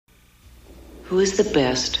Who is the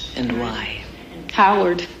best and why?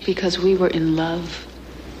 Howard, because we were in love.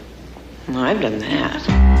 Well, I've done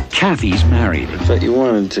that. Kathy's married. I thought you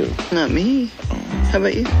wanted to. Not me. How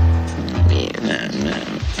about you? Yeah, no.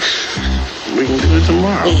 We can do it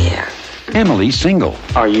tomorrow. Yeah. Emily's single.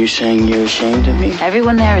 Are you saying you're ashamed of me?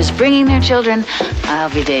 Everyone there is bringing their children.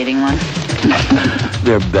 I'll be dating one.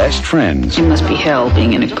 They're best friends. It must be hell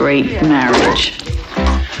being in a great marriage.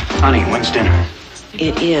 Honey, when's dinner?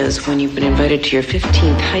 It is when you've been invited to your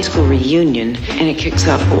 15th high school reunion and it kicks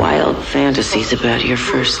off wild fantasies about your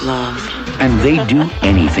first love. And they do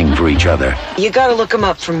anything for each other. You gotta look him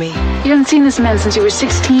up for me. You haven't seen this man since you were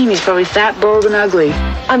 16. He's probably fat, bald, and ugly.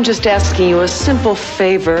 I'm just asking you a simple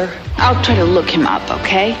favor. I'll try to look him up,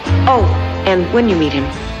 okay? Oh, and when you meet him,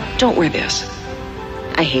 don't wear this.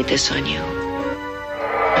 I hate this on you.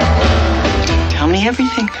 Tell me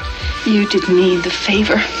everything. You did me the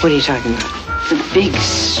favor. What are you talking about? The big,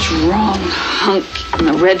 strong hunk in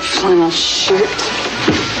a red flannel shirt.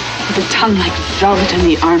 With a tongue like velvet and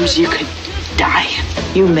the arms you could die.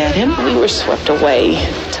 You met him? We were swept away.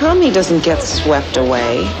 Tommy doesn't get swept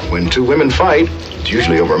away. When two women fight, it's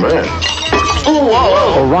usually over a man.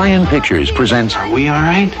 Orion Pictures presents Are we all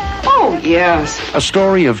right? Oh, yes. a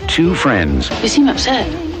story of two friends You seem upset.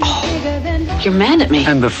 Oh, you're mad at me.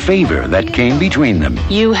 and the favor that came between them.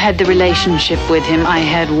 You had the relationship with him. I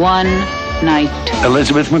had one night.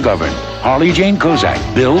 Elizabeth McGovern, Harley Jane Kozak,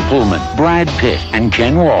 Bill Pullman, Brad Pitt, and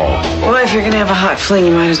Ken Wall. Well, if you're gonna have a hot fling,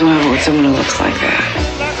 you might as well have it with someone who looks like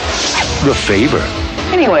that. The favor.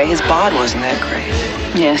 Anyway, his bod wasn't that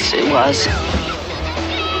great. Yes, it was.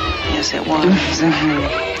 Yes, it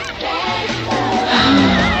was.